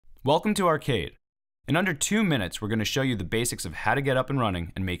Welcome to Arcade. In under 2 minutes, we're going to show you the basics of how to get up and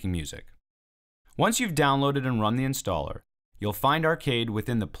running and making music. Once you've downloaded and run the installer, you'll find Arcade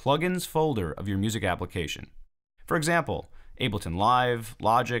within the Plugins folder of your music application. For example, Ableton Live,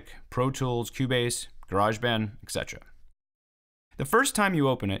 Logic, Pro Tools, Cubase, GarageBand, etc. The first time you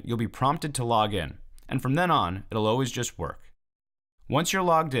open it, you'll be prompted to log in, and from then on, it'll always just work. Once you're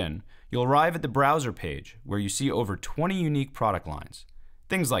logged in, you'll arrive at the browser page where you see over 20 unique product lines.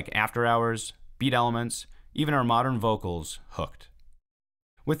 Things like After Hours, Beat Elements, even our modern vocals, Hooked.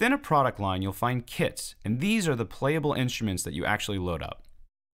 Within a product line, you'll find kits, and these are the playable instruments that you actually load up.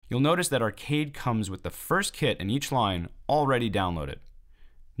 You'll notice that Arcade comes with the first kit in each line already downloaded.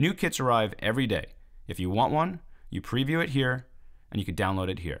 New kits arrive every day. If you want one, you preview it here, and you can download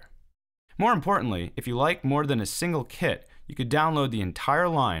it here. More importantly, if you like more than a single kit, you could download the entire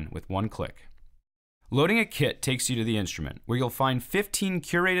line with one click. Loading a kit takes you to the instrument, where you'll find 15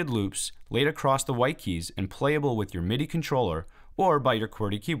 curated loops laid across the white keys and playable with your MIDI controller or by your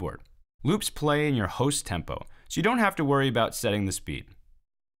QWERTY keyboard. Loops play in your host tempo, so you don't have to worry about setting the speed.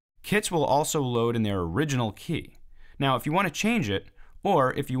 Kits will also load in their original key. Now, if you want to change it,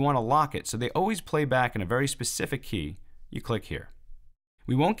 or if you want to lock it so they always play back in a very specific key, you click here.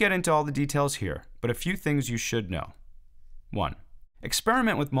 We won't get into all the details here, but a few things you should know. 1.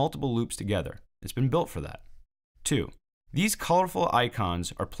 Experiment with multiple loops together. It's been built for that. 2. These colorful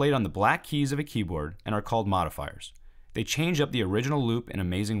icons are played on the black keys of a keyboard and are called modifiers. They change up the original loop in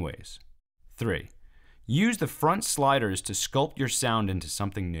amazing ways. 3. Use the front sliders to sculpt your sound into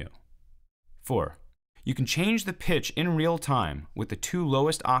something new. 4. You can change the pitch in real time with the 2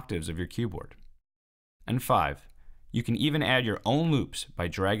 lowest octaves of your keyboard. And 5. You can even add your own loops by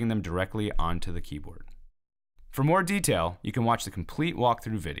dragging them directly onto the keyboard. For more detail, you can watch the complete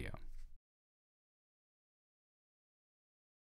walkthrough video.